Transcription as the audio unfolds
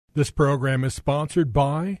This program is sponsored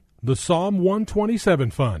by the Psalm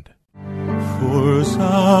 127 Fund. For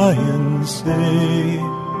Zion's sake,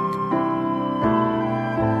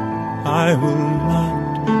 I will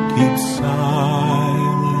not keep silent.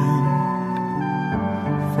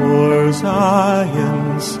 For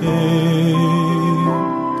Zion's sake,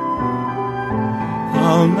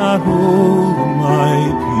 I'll not hold my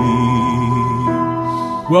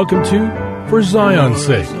peace. Welcome to For Zion's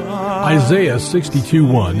Sake. Isaiah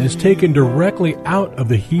 62:1 is taken directly out of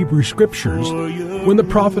the Hebrew Scriptures when the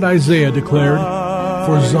prophet Isaiah declared,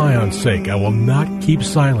 "For Zion's sake I will not keep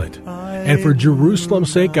silent, and for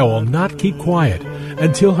Jerusalem's sake I will not keep quiet,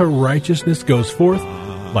 until her righteousness goes forth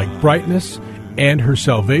like brightness, and her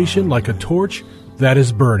salvation like a torch that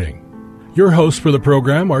is burning." Your hosts for the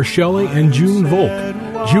program are Shelley and June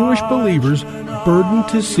Volk, Jewish believers burdened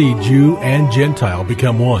to see Jew and Gentile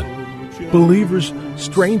become one. Believers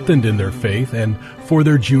strengthened in their faith, and for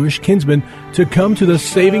their Jewish kinsmen to come to the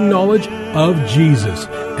saving knowledge of Jesus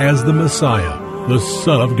as the Messiah, the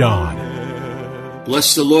Son of God.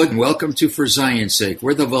 Bless the Lord and welcome to For Zion's Sake.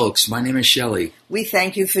 We're the Volks. My name is Shelley. We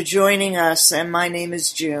thank you for joining us, and my name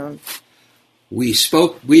is June. We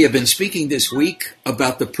have been speaking this week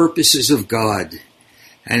about the purposes of God,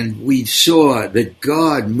 and we saw that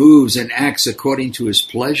God moves and acts according to his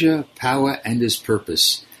pleasure, power, and his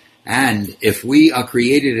purpose. And if we are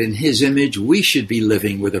created in his image, we should be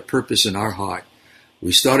living with a purpose in our heart.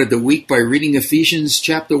 We started the week by reading Ephesians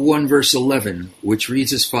chapter 1, verse 11, which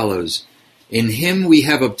reads as follows: "In him we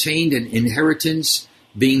have obtained an inheritance,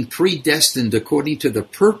 being predestined according to the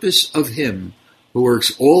purpose of him who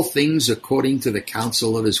works all things according to the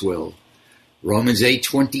counsel of his will." Romans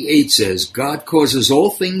 8:28 says, "God causes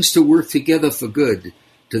all things to work together for good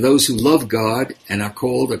to those who love God and are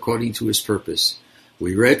called according to his purpose."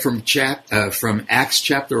 We read from Acts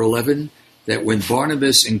chapter 11 that when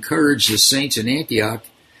Barnabas encouraged the saints in Antioch,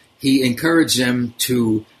 he encouraged them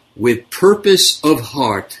to, with purpose of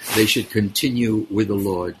heart, they should continue with the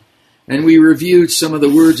Lord. And we reviewed some of the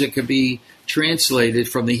words that can be translated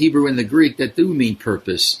from the Hebrew and the Greek that do mean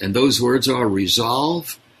purpose. And those words are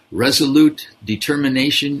resolve, resolute,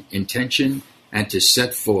 determination, intention, and to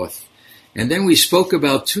set forth. And then we spoke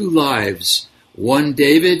about two lives, one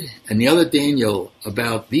David and the other Daniel,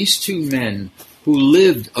 about these two men who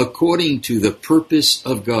lived according to the purpose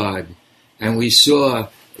of God. And we saw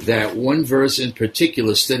that one verse in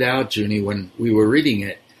particular stood out, Junie, when we were reading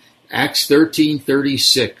it. Acts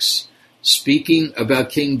 13:36, speaking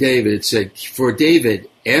about King David, it said, "For David,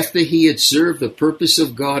 after he had served the purpose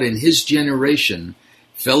of God in his generation,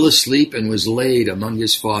 fell asleep and was laid among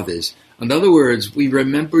his fathers." In other words, we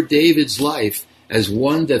remember David's life as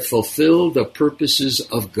one that fulfilled the purposes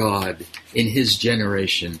of God in his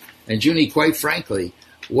generation. And Junie, quite frankly,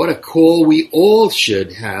 what a call we all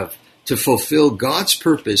should have to fulfill God's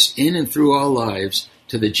purpose in and through our lives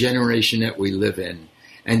to the generation that we live in.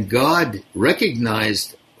 And God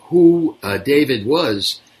recognized who David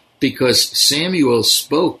was because Samuel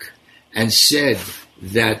spoke and said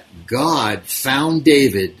that God found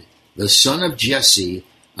David, the son of Jesse,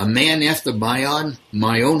 a man after my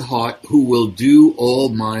own heart, who will do all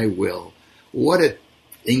my will. What an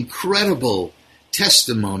incredible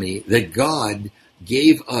testimony that God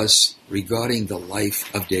gave us regarding the life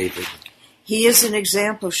of David. He is an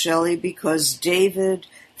example, Shelley, because David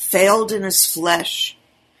failed in his flesh,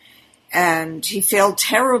 and he failed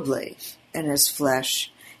terribly in his flesh,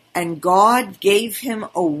 and God gave him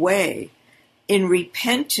a way in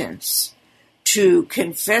repentance to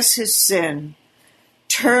confess his sin,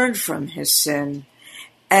 turned from his sin,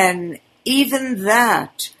 and even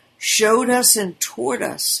that showed us and taught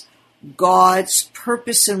us God's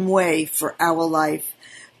purpose and way for our life,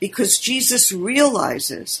 because Jesus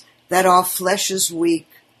realizes that our flesh is weak,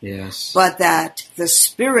 yes, but that the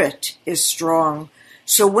Spirit is strong.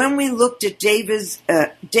 So when we looked at David's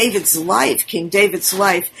life, King David's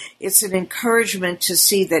life, it's an encouragement to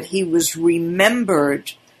see that he was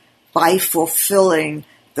remembered by fulfilling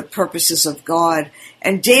the purposes of God.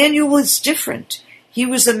 And Daniel was different. He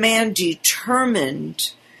was a man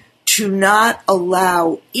determined to not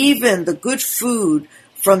allow even the good food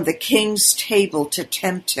from the king's table to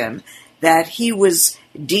tempt him, that he was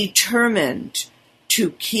determined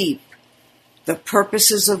to keep the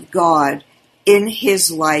purposes of God in his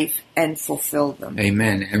life and fulfill them.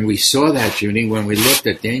 Amen. And we saw that, Junie, when we looked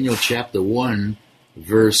at Daniel chapter 1,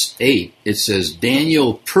 verse 8. It says,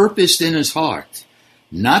 "Daniel purposed in his heart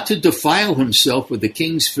not to defile himself with the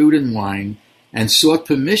king's food and wine, and sought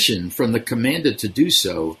permission from the commander to do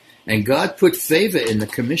so. And God put favor in the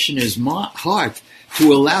commissioner's heart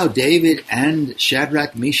to allow David and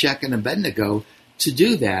Shadrach, Meshach, and Abednego to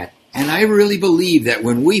do that. And I really believe that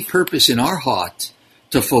when we purpose in our heart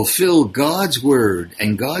to fulfill God's word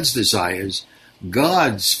and God's desires,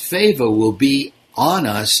 God's favor will be on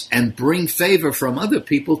us and bring favor from other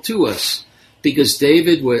people to us. Because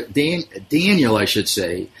Daniel, I should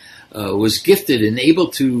say, was gifted and able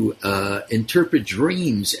to interpret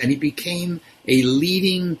dreams, and he became a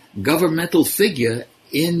leading governmental figure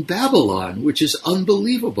in Babylon, which is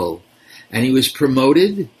unbelievable. And he was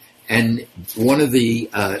promoted, and one of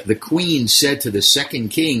the queens said to the second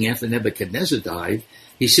king after Nebuchadnezzar died,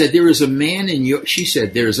 he said, she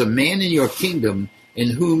said, there is a man in your kingdom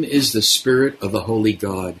in whom is the spirit of the holy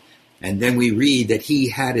God. And then we read that he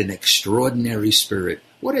had an extraordinary spirit.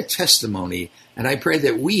 What a testimony. And I pray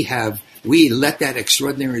that we let that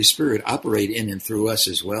extraordinary spirit operate in and through us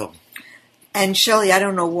as well. And Shelley, I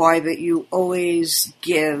don't know why, but you always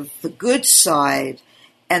give the good side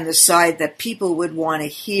and the side that people would want to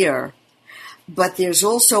hear. But there's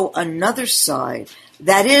also another side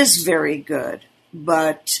that is very good.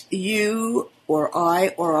 But you or I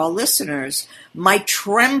or our listeners might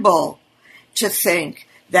tremble to think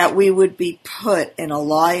that we would be put in a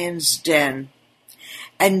lion's den.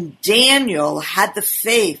 And Daniel had the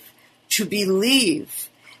faith to believe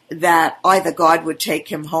that either God would take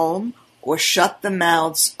him home or shut the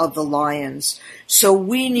mouths of the lions. So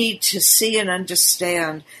we need to see and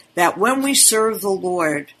understand that when we serve the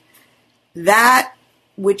Lord, that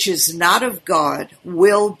which is not of God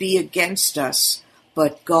will be against us,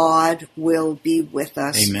 but God will be with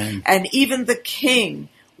us. Amen. And even the king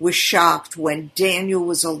was shocked when Daniel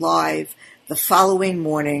was alive the following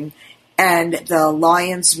morning and the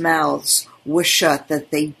lions' mouths were shut,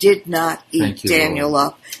 that they did not eat Daniel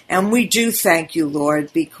up. And we do thank you,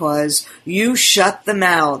 Lord, because you shut the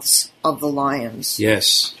mouths of the lions.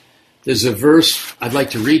 Yes. There's a verse I'd like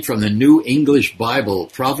to read from the New English Bible,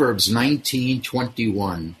 Proverbs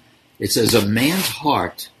 19:21. It says, a man's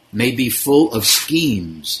heart may be full of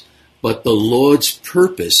schemes, but the Lord's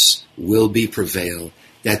purpose will be prevailed.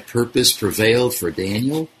 That purpose prevailed for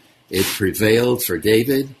Daniel. It prevailed for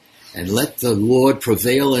David. And let the Lord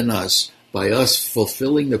prevail in us by us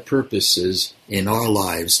fulfilling the purposes in our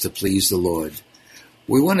lives to please the Lord.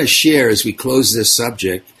 We want to share, as we close this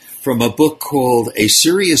subject, from a book called A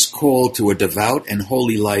Serious Call to a Devout and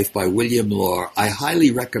Holy Life by William Law. I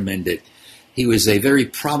highly recommend it. He was a very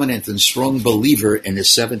prominent and strong believer in the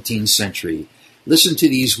 17th century. Listen to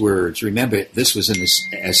these words. Remember, this was in the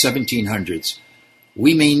 1700s.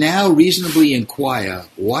 We may now reasonably inquire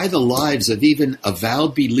why the lives of even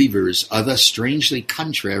avowed believers are thus strangely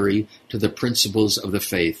contrary to the principles of the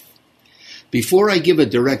faith. Before I give a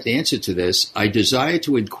direct answer to this, I desire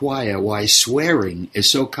to inquire why swearing is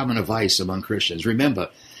so common a vice among Christians. Remember,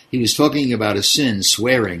 he was talking about a sin,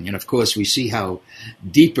 swearing, and of course we see how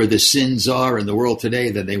deeper the sins are in the world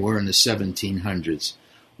today than they were in the 1700s.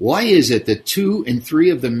 Why is it that 2 in 3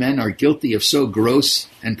 of the men are guilty of so gross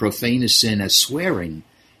and profane a sin as swearing?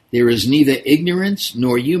 There is neither ignorance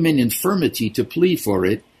nor human infirmity to plead for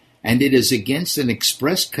it, and it is against an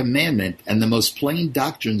express commandment and the most plain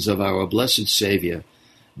doctrines of our blessed Savior.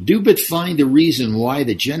 Do but find a reason why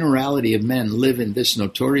the generality of men live in this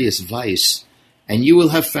notorious vice, and you will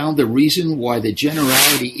have found the reason why the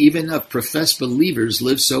generality even of professed believers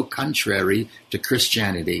live so contrary to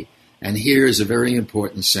Christianity. And here is a very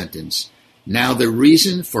important sentence. Now the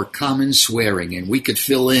reason for common swearing, and we could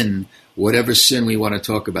fill in whatever sin we want to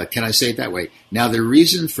talk about. Can I say it that way? Now the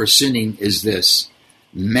reason for sinning is this.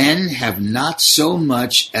 Men have not so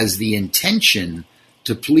much as the intention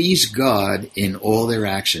to please God in all their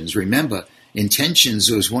actions. Remember, intentions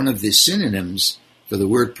was one of the synonyms for the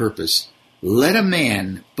word purpose. Let a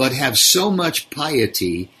man but have so much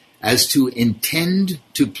piety as to intend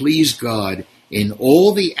to please God in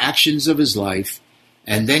all the actions of his life,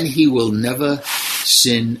 and then he will never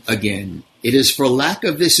sin again. It is for lack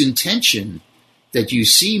of this intention that you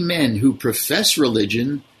see men who profess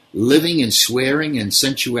religion living in swearing and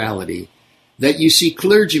sensuality, that you see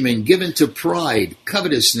clergymen given to pride,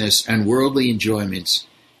 covetousness, and worldly enjoyments.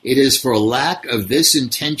 It is for lack of this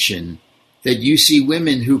intention that you see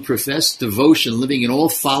women who profess devotion living in all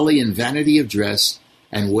folly and vanity of dress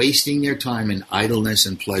and wasting their time in idleness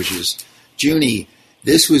and pleasures. Junie,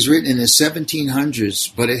 this was written in the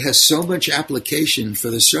 1700s, but it has so much application for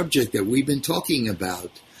the subject that we've been talking about.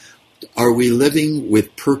 Are we living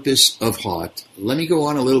with purpose of heart? Let me go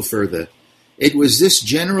on a little further. It was this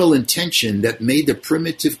general intention that made the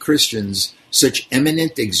primitive Christians such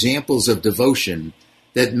eminent examples of devotion,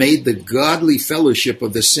 that made the godly fellowship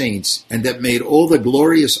of the saints, and that made all the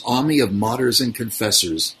glorious army of martyrs and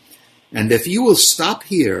confessors. And if you will stop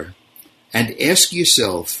here and ask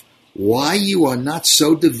yourself, why you are not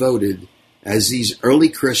so devoted as these early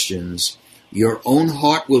Christians, your own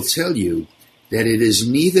heart will tell you that it is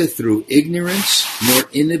neither through ignorance nor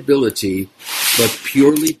inability, but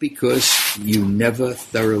purely because you never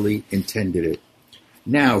thoroughly intended it.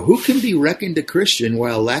 Now, who can be reckoned a Christian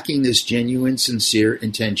while lacking this genuine, sincere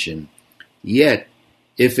intention? Yet,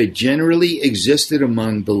 if it generally existed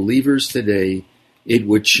among believers today, it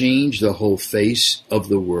would change the whole face of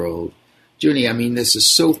the world. Junie, I mean, this is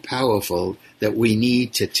so powerful that we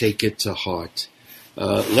need to take it to heart.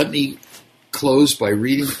 Let me close by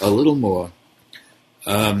reading a little more.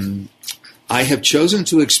 I have chosen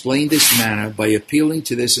to explain this manner by appealing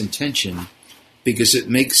to this intention because it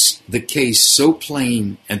makes the case so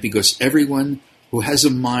plain and because everyone who has a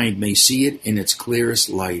mind may see it in its clearest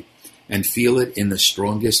light and feel it in the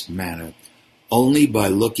strongest manner, only by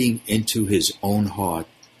looking into his own heart.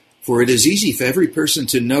 For it is easy for every person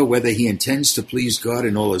to know whether he intends to please God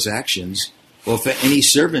in all his actions, or for any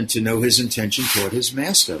servant to know his intention toward his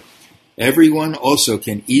master. Everyone also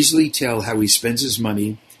can easily tell how he spends his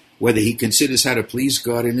money, whether he considers how to please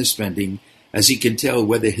God in his spending, as he can tell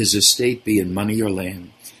whether his estate be in money or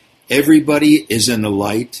land. Everybody is in the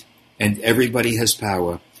light, and everybody has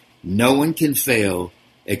power. No one can fail,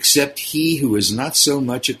 except he who is not so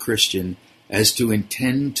much a Christian as to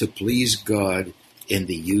intend to please God in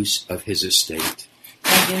the use of his estate.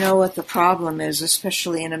 And you know what the problem is,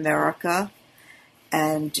 especially in America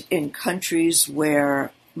and in countries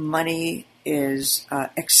where money is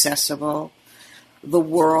accessible, the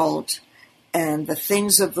world and the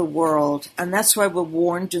things of the world. And that's why we're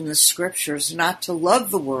warned in the scriptures not to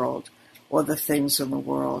love the world or the things in the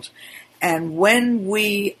world. And when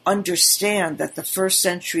we understand that the first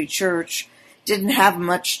century church didn't have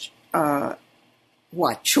much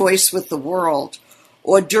choice with the world,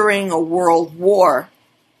 or during a world war,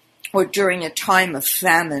 or during a time of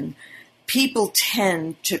famine, people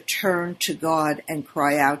tend to turn to God and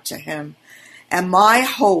cry out to him. And my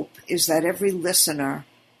hope is that every listener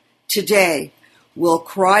today will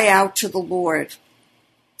cry out to the Lord,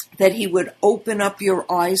 that he would open up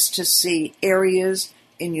your eyes to see areas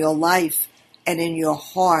in your life and in your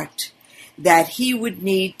heart that he would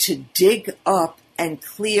need to dig up and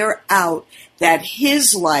clear out, that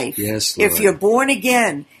his life, yes, Lord, if you're born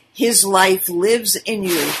again, his life lives in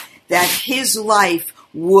you, that his life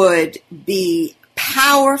would be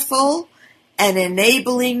powerful and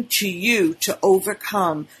enabling to you to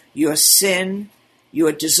overcome your sin,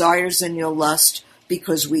 your desires, and your lust,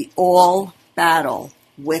 because we all battle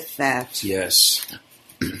with that. Yes.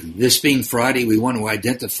 This being Friday, we want to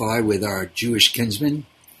identify with our Jewish kinsmen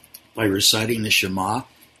by reciting the Shema.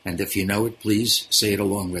 And if you know it, please say it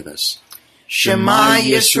along with us. Shema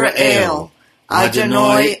Yisrael,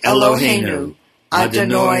 Adonai Eloheinu,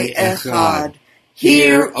 Adonai Echad.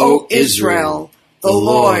 Hear, O Israel, the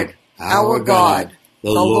Lord, our God,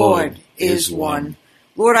 the Lord is one.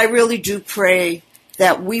 Lord, I really do pray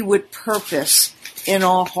that we would purpose in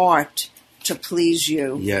our heart to please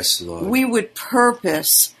you. Yes, Lord. We would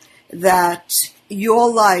purpose that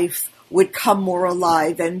your life would come more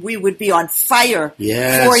alive and we would be on fire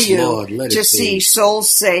for you, Lord, to see souls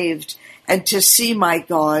saved and to see, my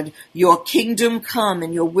God, your kingdom come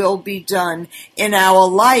and your will be done in our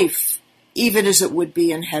life, even as it would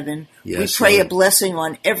be in heaven. Yes, we pray Lord, a blessing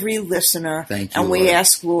on every listener. Thank you, and we Lord,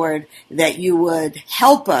 ask, Lord, that you would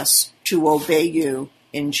help us to obey you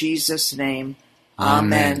in Jesus' name.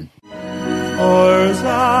 Amen. For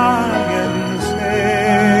Zion's sake.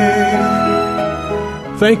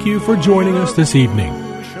 Thank you for joining us this evening.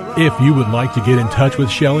 If you would like to get in touch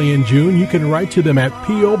with Shelley and June, you can write to them at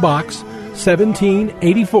P.O. Box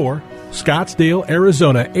 1784, Scottsdale,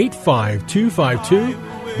 Arizona 85252.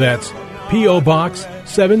 That's P.O. Box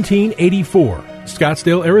 1784,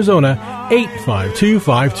 Scottsdale, Arizona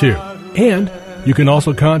 85252. And you can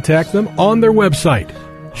also contact them on their website,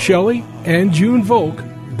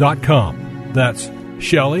 ShelleyandJuneVolk.com. That's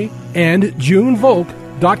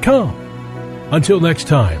ShelleyandJuneVolk.com. Until next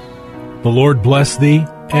time, the Lord bless thee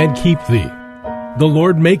and keep thee. The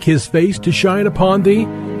Lord make his face to shine upon thee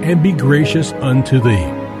and be gracious unto thee.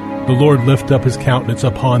 The Lord lift up his countenance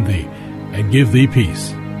upon thee and give thee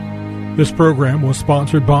peace. This program was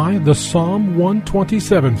sponsored by the Psalm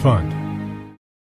 127 Fund.